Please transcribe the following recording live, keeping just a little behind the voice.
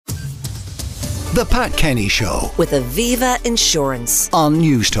The Pat Kenny Show with Aviva Insurance on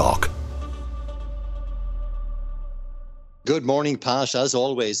News Talk. Good morning, Pat. As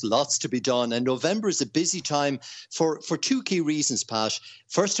always, lots to be done. And November is a busy time for two key reasons, Pat.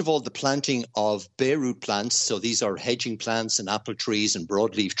 First of all, the planting of bare root plants. So these are hedging plants and apple trees and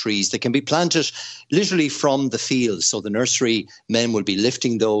broadleaf trees that can be planted literally from the field. So the nursery men will be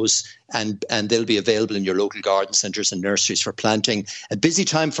lifting those and they'll be available in your local garden centres and nurseries for planting. A busy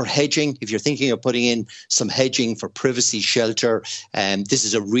time for hedging. If you're thinking of putting in some hedging for privacy, shelter, this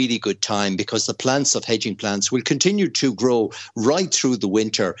is a really good time because the plants of hedging plants will continue to grow right through the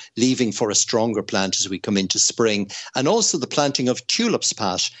winter, leaving for a stronger plant as we come into spring. And also the planting of tulips,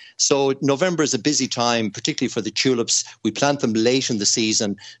 Pat. So November is a busy time, particularly for the tulips. We plant them late in the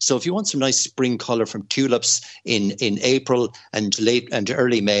season. So if you want some nice spring colour from tulips in April and late and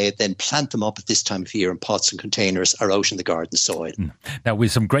early May, then plant them up at this time of year in pots and containers or out in the garden soil. Now, we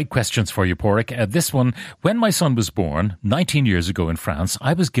have some great questions for you, Paraic. This one, when my son was born 19 years ago in France,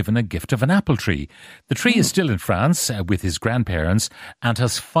 I was given a gift of an apple tree. The tree is still in France with his grandparents and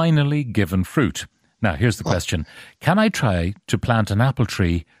has finally given fruit. Now, here's the question. Can I try to plant an apple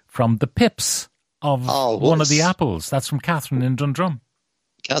tree from the pips of one of the apples? That's from Catherine in Dundrum.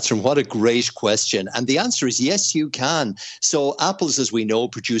 Catherine, what a great question. And the answer is yes, you can. So apples, as we know,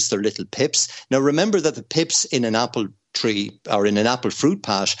 produce their little pips. Now, remember that the pips in an apple tree or in an apple fruit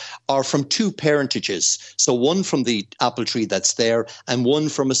patch are from two parentages. So one from the apple tree that's there and one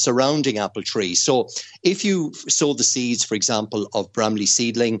from a surrounding apple tree. So if you sow the seeds, for example, of Bramley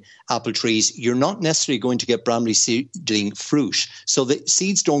seedling apple trees, you're not necessarily going to get Bramley seedling fruit. So the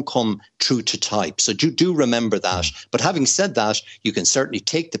seeds don't come true to type. So do remember that. But having said that, you can certainly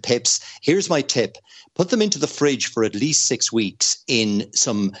take the pips. Here's my tip. Put them into the fridge for at least 6 weeks in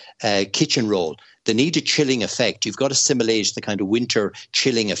some kitchen roll. They need a chilling effect. You've got to simulate the kind of winter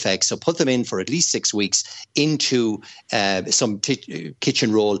chilling effect. So put them in for at least 6 weeks into some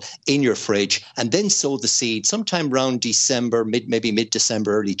kitchen roll in your fridge and then sow the seed sometime around December, maybe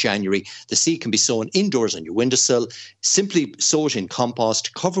mid-December, early January. The seed can be sown indoors on your windowsill. Simply sow it in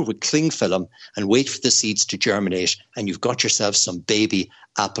compost, cover with cling film and wait for the seeds to germinate. And you've got yourself some baby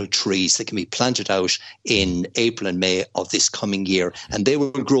apple trees that can be planted out in April and May of this coming year. And they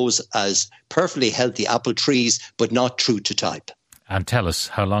will grow as perfectly healthy apple trees, but not true to type. And tell us,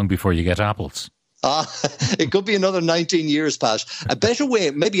 how long before you get apples? It could be another 19 years, Pat. A better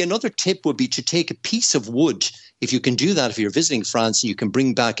way, maybe another tip would be to take a piece of wood. If you can do that, if you're visiting France and you can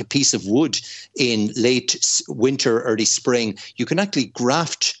bring back a piece of wood in late winter, early spring, you can actually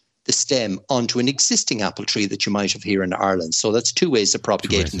graft the stem onto an existing apple tree that you might have here in Ireland. So that's two ways of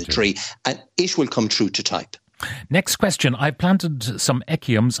propagating the tree, and it will come true to type. Next question. I planted some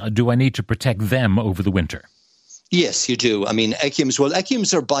echiums. Do I need to protect them over the winter? Yes, you do. I mean,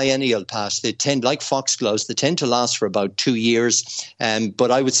 echiums are biennial, Pat. They tend, like foxgloves, they tend to last for about 2 years,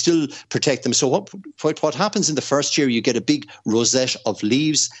 but I would still protect them. So what happens in the first year, you get a big rosette of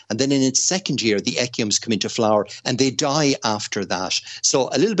leaves, and then in its second year, the echiums come into flower, and they die after that. So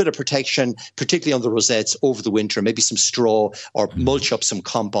a little bit of protection, particularly on the rosettes over the winter, maybe some straw or mulch up some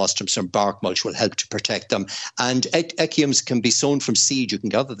compost and some bark mulch will help to protect them. And echiums can be sown from seed. You can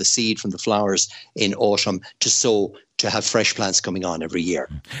gather the seed from the flowers in autumn to sow to have fresh plants coming on every year.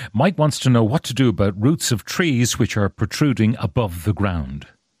 Mike wants to know what to do about roots of trees which are protruding above the ground.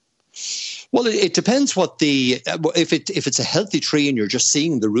 Well, it depends if it's a healthy tree and you're just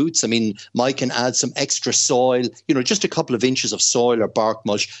seeing the roots. I mean, Mike can add some extra soil, just a couple of inches of soil or bark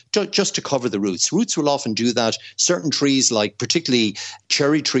mulch just to cover the roots. Roots will often do that. Certain trees, like particularly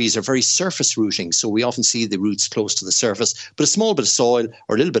cherry trees, are very surface rooting. So we often see the roots close to the surface. But a small bit of soil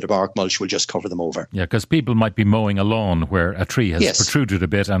or a little bit of bark mulch will just cover them over. Yeah, because people might be mowing a lawn where a tree has protruded a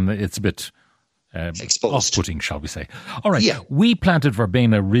bit and it's a bit off-putting, shall we say. All right, we planted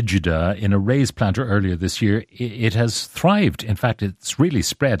Verbena rigida in a raised planter earlier this year. It has thrived. In fact, it's really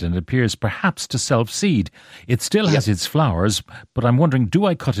spread and appears perhaps to self-seed. It still has its flowers, but I'm wondering, do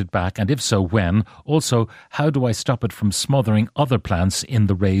I cut it back? And if so, when? Also, how do I stop it from smothering other plants in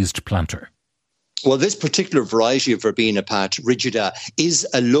the raised planter? Well, this particular variety of Verbena, Pat, rigida, is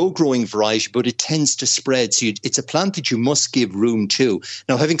a low-growing variety, but it tends to spread. So it's a plant that you must give room to.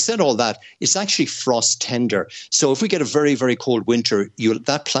 Now, having said all that, it's actually frost tender. So if we get a very, very cold winter,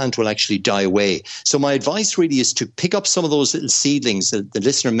 that plant will actually die away. So my advice really is to pick up some of those little seedlings. The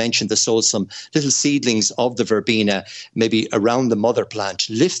listener mentioned they sold some little seedlings of the Verbena, maybe around the mother plant.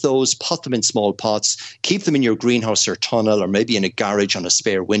 Lift those, pot them in small pots, keep them in your greenhouse or tunnel, or maybe in a garage on a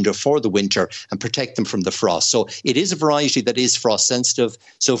spare window for the winter, and protect them from the frost. So it is a variety that is frost sensitive.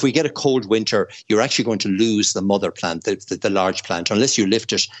 So if we get a cold winter, you're actually going to lose the mother plant, the large plant, unless you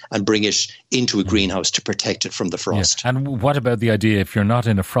lift it and bring it into a greenhouse to protect it from the frost. Yeah. And what about the idea, if you're not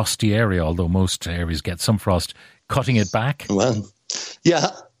in a frosty area, although most areas get some frost, cutting it back? Well, yeah.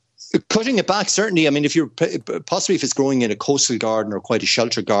 Cutting it back, certainly. I mean, if it's growing in a coastal garden or quite a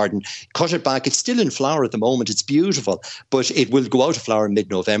sheltered garden, cut it back. It's still in flower at the moment. It's beautiful, but it will go out of flower in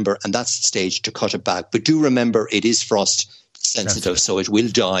mid-November, and that's the stage to cut it back. But do remember, it is frost sensitive, so it will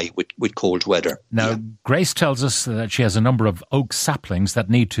die with cold weather. Now, Grace tells us that she has a number of oak saplings that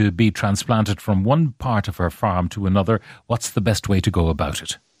need to be transplanted from one part of her farm to another. What's the best way to go about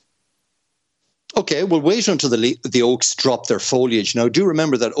it? Okay, we'll wait until the oaks drop their foliage. Now, do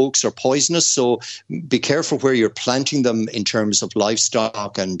remember that oaks are poisonous, so be careful where you're planting them in terms of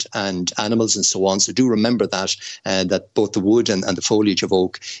livestock and animals and so on. So do remember that both the wood and the foliage of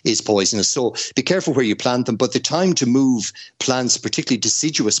oak is poisonous. So be careful where you plant them. But the time to move plants, particularly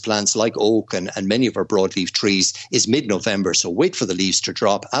deciduous plants like oak and many of our broadleaf trees, is mid-November. So wait for the leaves to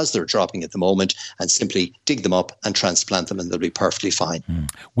drop as they're dropping at the moment and simply dig them up and transplant them, and they'll be perfectly fine.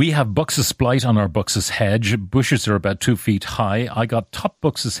 We have Buxus blight on our Buxus hedge. Bushes are about 2 feet high. I got top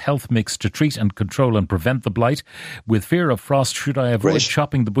Buxus health mix to treat and control and prevent the blight. With fear of frost, should I avoid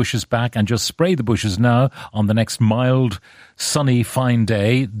chopping the bushes back and just spray the bushes now on the next mild, sunny, fine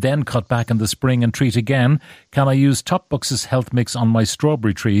day, then cut back in the spring and treat again? Can I use top Buxus health mix on my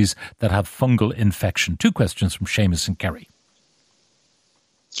strawberry trees that have fungal infection? 2 questions from Seamus and Kerry.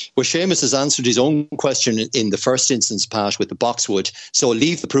 Well, Seamus has answered his own question in the first instance, Pat, with the boxwood. So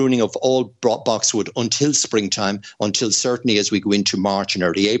leave the pruning of all boxwood until springtime, until certainly as we go into March and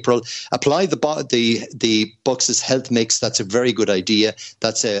early April. Apply the Buxus health mix. That's a very good idea.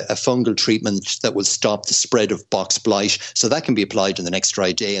 That's a fungal treatment that will stop the spread of box blight. So that can be applied on the next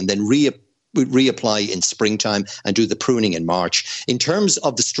dry day, and then reapply in springtime and do the pruning in March. In terms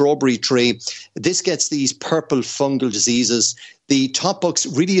of the strawberry tree, this gets these purple fungal diseases. The top bucks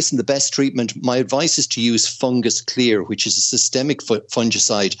really isn't the best treatment. My advice is to use Fungus Clear, which is a systemic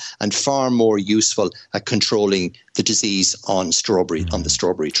fungicide and far more useful at controlling the disease on the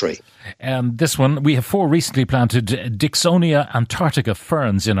strawberry tree. And this one, we have 4 recently planted Dixonia antarctica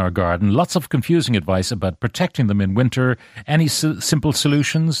ferns in our garden. Lots of confusing advice about protecting them in winter. Any simple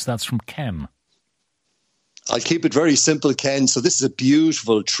solutions? That's from Ken. I'll keep it very simple, Ken. So this is a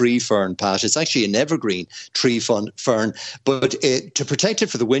beautiful tree fern, Pat. It's actually an evergreen tree fern. But to protect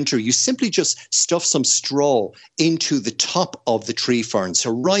it for the winter, you simply just stuff some straw into the top of the tree fern. So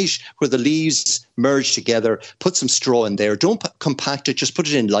right where the leaves merge together, put some straw in there. Don't compact it, just put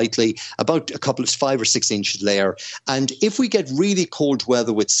it in lightly, about a couple of 5 or 6 inches layer. And if we get really cold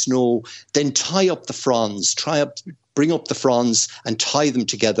weather with snow, then tie up the fronds, bring up the fronds and tie them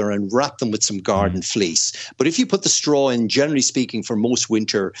together and wrap them with some garden fleece. But if you put the straw in, generally speaking, for most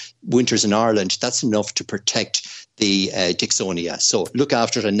winters in Ireland, that's enough to protect the Dixonia. So look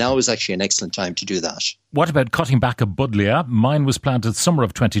after it, and now is actually an excellent time to do that. What about cutting back a buddleia? Mine was planted summer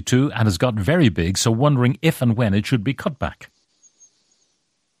of 22 and has got very big, so wondering if and when it should be cut back.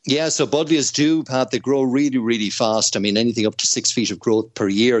 Yeah, so buddleias do, Pat, they grow really, really fast. I mean, anything up to 6 feet of growth per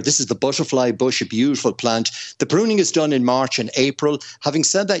year. This is the butterfly bush, a beautiful plant. The pruning is done in March and April. Having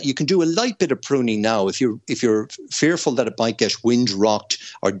said that, you can do a light bit of pruning now. If you're fearful that it might get wind rocked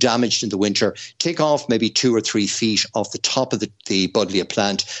or damaged in the winter, take off maybe 2 or 3 feet off the top of the buddleia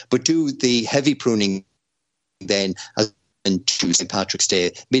plant, but do the heavy pruning then and to St. Patrick's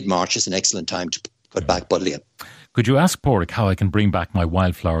Day. Mid-March is an excellent time to cut back buddleia. Could you ask Paraic how I can bring back my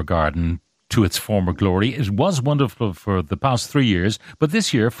wildflower garden to its former glory? It was wonderful for the past 3 years, but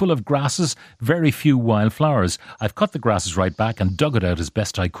this year, full of grasses, very few wildflowers. I've cut the grasses right back and dug it out as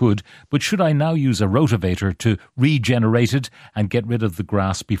best I could, but should I now use a rotavator to regenerate it and get rid of the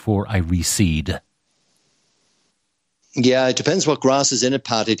grass before I reseed? Yeah, it depends what grass is in it,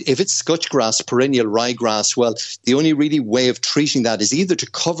 Pat. If it's scotch grass, perennial ryegrass, well, the only really way of treating that is either to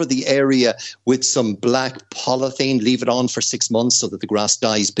cover the area with some black polythene, leave it on for 6 months so that the grass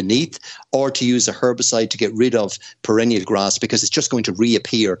dies beneath, or to use a herbicide to get rid of perennial grass because it's just going to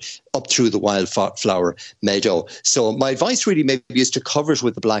reappear up through the wildflower meadow. So my advice really maybe is to cover it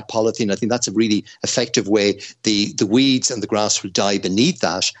with the black polythene. I think that's a really effective way. The weeds and the grass will die beneath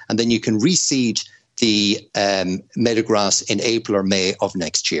that, and then you can reseed the meadowgrass in April or May of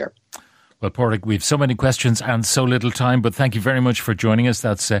next year. Well, Paraic, we've so many questions and so little time, but thank you very much for joining us.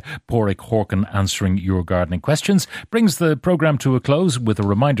 That's Paraic Horkan answering your gardening questions. Brings the programme to a close with a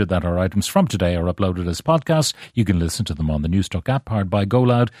reminder that our items from today are uploaded as podcasts. You can listen to them on the Newstalk app powered by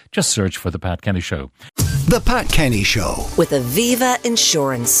GoLoud. Just search for The Pat Kenny Show. The Pat Kenny Show with Aviva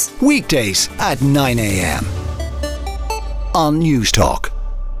Insurance. weekdays at 9 a.m. on News Talk.